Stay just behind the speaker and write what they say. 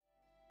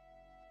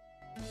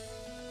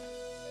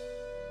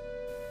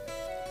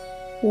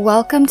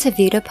Welcome to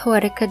Vita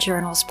Poetica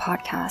Journals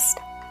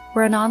podcast.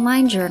 We're an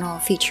online journal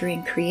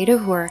featuring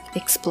creative work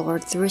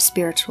explored through a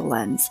spiritual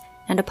lens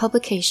and a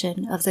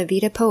publication of the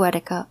Vita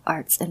Poetica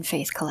Arts and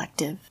Faith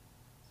Collective.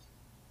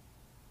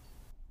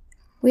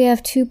 We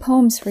have two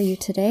poems for you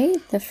today.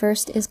 The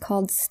first is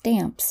called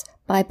Stamps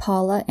by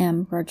Paula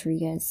M.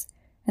 Rodriguez,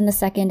 and the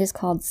second is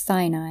called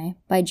Sinai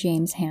by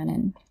James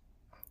Hannon.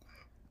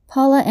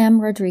 Paula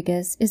M.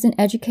 Rodriguez is an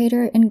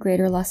educator in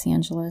Greater Los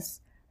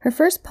Angeles. Her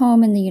first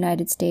poem in the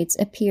United States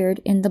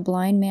appeared in The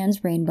Blind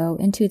Man's Rainbow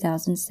in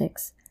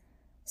 2006.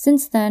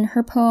 Since then,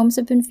 her poems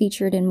have been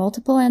featured in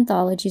multiple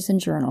anthologies and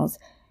journals,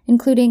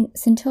 including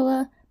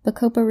Scintilla,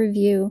 Bacopa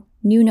Review,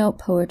 New Note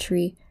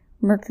Poetry,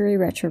 Mercury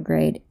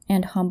Retrograde,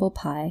 and Humble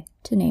Pie,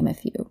 to name a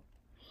few.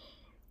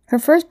 Her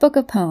first book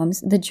of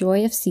poems, The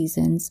Joy of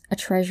Seasons, A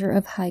Treasure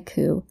of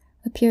Haiku,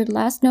 appeared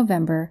last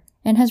November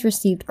and has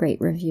received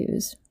great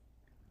reviews.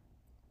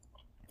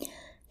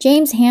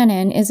 James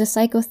Hannon is a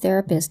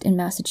psychotherapist in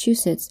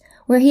Massachusetts,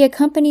 where he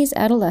accompanies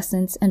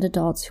adolescents and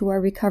adults who are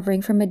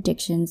recovering from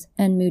addictions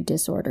and mood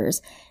disorders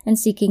and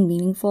seeking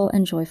meaningful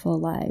and joyful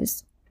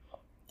lives.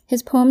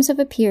 His poems have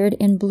appeared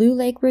in Blue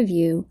Lake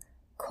Review,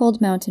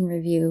 Cold Mountain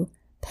Review,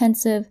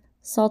 Pensive,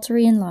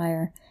 Psaltery and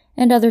Lyre,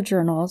 and other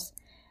journals,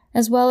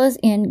 as well as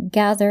in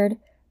Gathered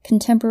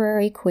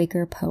Contemporary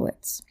Quaker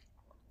Poets.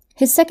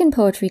 His second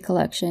poetry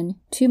collection,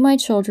 To My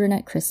Children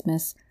at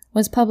Christmas,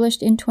 was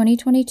published in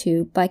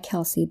 2022 by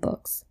Kelsey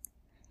Books.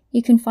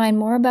 You can find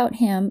more about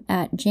him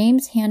at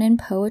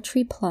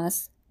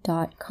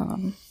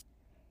jameshannonpoetryplus.com.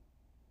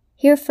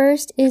 Here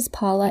first is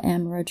Paula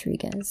M.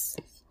 Rodriguez.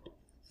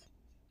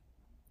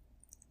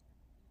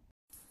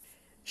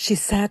 She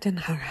sat in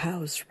her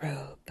house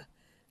robe,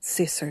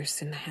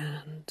 scissors in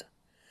hand.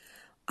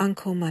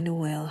 Uncle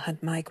Manuel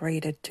had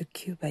migrated to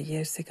Cuba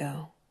years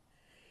ago.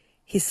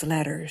 His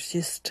letters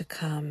used to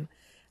come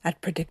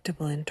at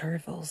predictable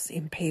intervals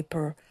in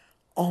paper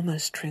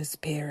almost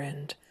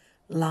transparent,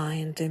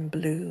 lined in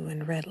blue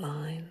and red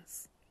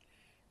lines.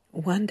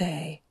 One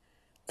day,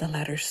 the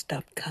letters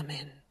stopped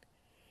coming.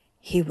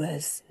 He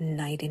was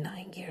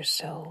 99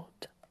 years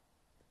old.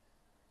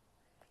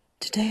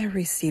 Today I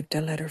received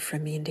a letter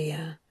from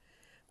India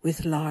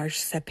with large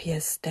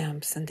sepia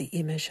stamps and the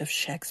image of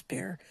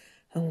Shakespeare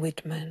and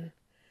Whitman,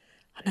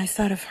 and I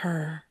thought of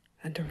her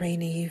and the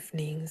rainy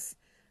evenings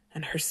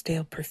and her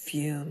stale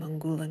perfume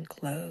and woolen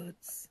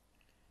clothes.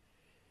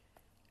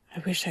 I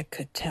wish I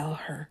could tell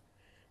her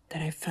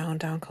that I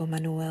found Uncle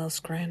Manuel's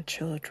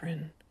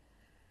grandchildren,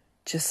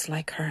 just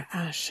like her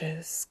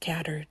ashes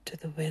scattered to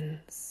the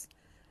winds,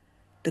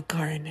 the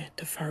garnet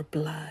of our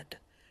blood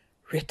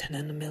written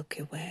in the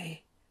Milky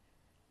Way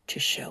to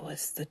show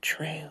us the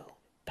trail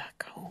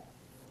back home.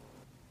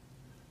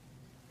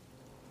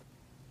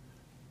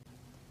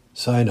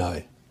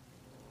 Sinai.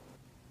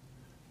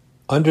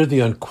 Under the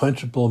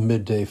unquenchable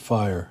midday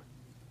fire,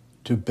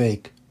 to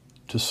bake,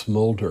 to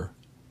smolder,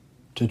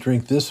 to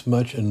drink this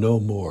much and no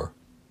more,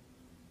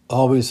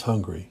 always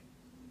hungry,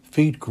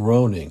 feet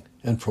groaning,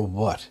 and for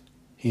what?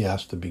 He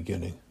asked the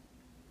beginning.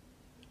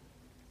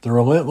 The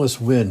relentless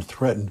wind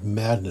threatened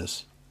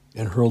madness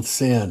and hurled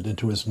sand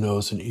into his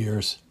nose and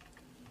ears,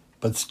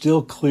 but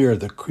still clear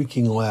the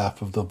creaking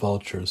laugh of the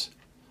vultures,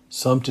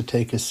 some to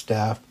take his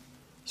staff,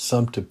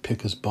 some to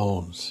pick his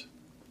bones.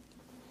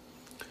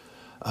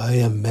 I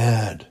am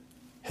mad,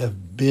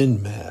 have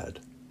been mad,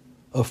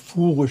 a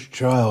foolish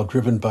child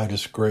driven by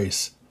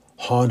disgrace,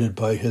 haunted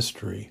by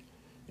history,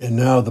 and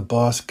now the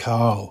boss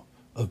cow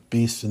of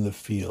beasts in the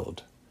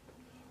field.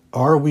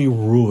 Are we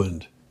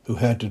ruined who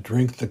had to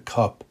drink the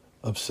cup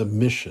of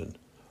submission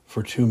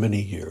for too many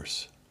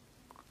years?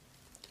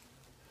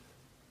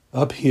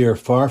 Up here,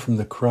 far from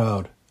the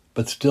crowd,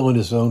 but still in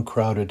his own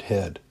crowded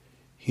head,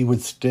 he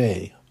would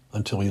stay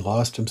until he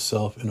lost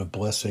himself in a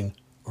blessing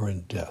or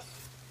in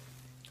death.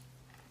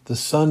 The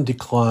sun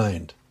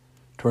declined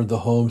toward the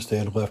homes they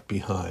had left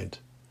behind.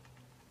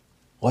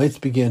 Lights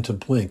began to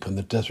blink on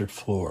the desert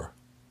floor.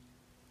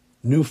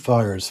 New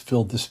fires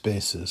filled the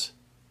spaces.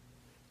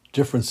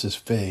 Differences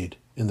fade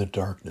in the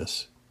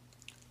darkness.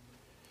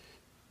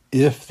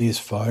 If these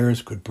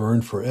fires could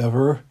burn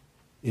forever,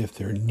 if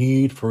their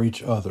need for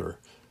each other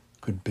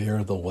could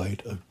bear the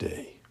light of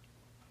day.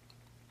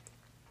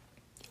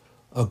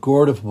 A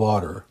gourd of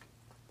water,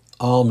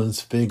 almonds,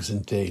 figs,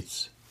 and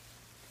dates,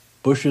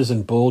 bushes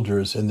and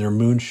boulders in their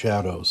moon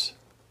shadows,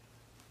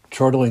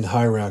 chortling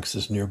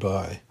hyraxes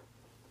nearby,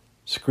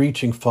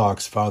 screeching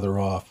fox farther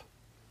off,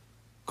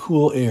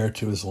 cool air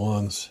to his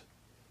lungs,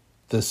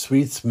 the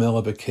sweet smell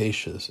of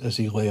acacias as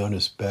he lay on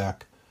his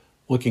back,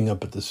 looking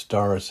up at the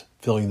stars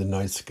filling the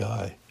night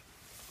sky.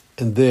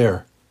 And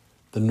there,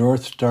 the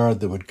North Star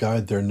that would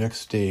guide their next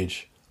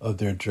stage of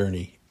their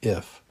journey,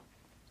 if.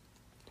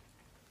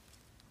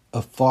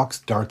 A fox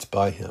darts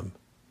by him.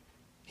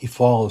 He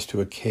follows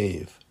to a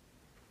cave.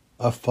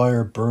 A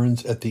fire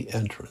burns at the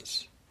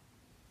entrance.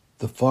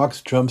 The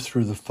fox jumps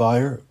through the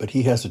fire, but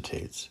he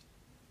hesitates,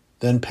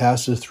 then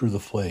passes through the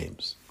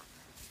flames.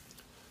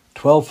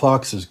 12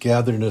 foxes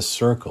gathered in a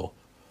circle,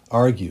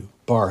 argue,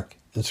 bark,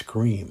 and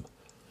scream.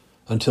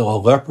 until a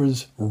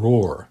leopard's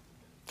roar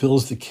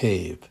fills the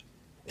cave,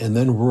 and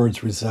then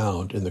words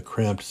resound in the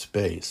cramped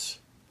space.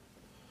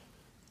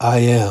 I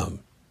am.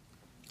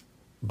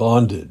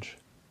 Bondage.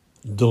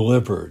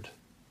 Delivered.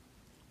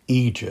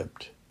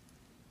 Egypt.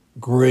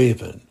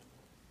 Graven.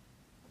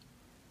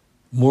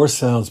 More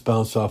sounds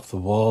bounce off the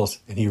walls,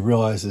 and he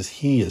realizes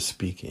he is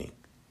speaking.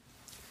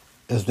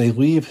 As they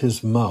leave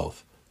his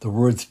mouth, the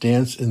words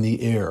dance in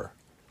the air,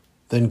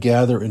 then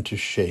gather into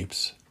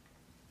shapes.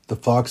 The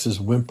foxes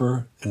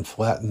whimper and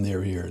flatten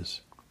their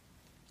ears.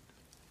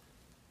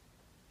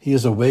 He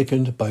is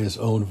awakened by his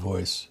own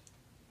voice.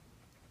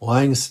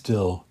 Lying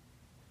still,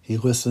 he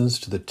listens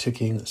to the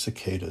ticking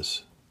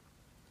cicadas.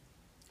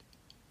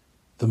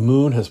 The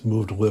moon has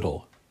moved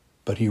little,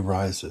 but he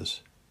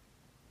rises.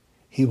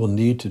 He will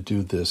need to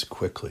do this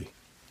quickly.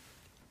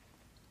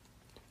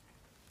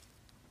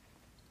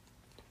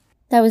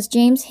 That was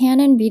James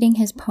Hannon reading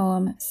his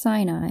poem,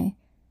 Sinai,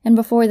 and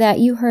before that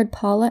you heard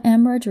Paula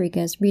M.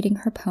 Rodriguez reading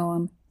her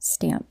poem,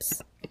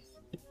 Stamps.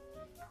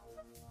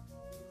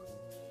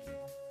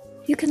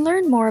 You can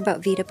learn more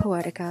about Vita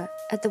Poetica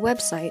at the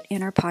website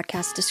in our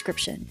podcast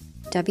description,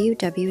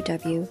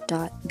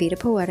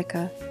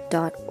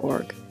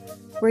 www.vitapoetica.org,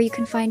 where you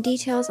can find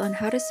details on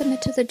how to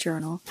submit to the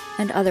journal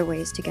and other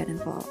ways to get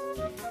involved.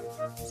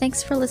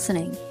 Thanks for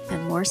listening,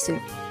 and more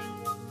soon.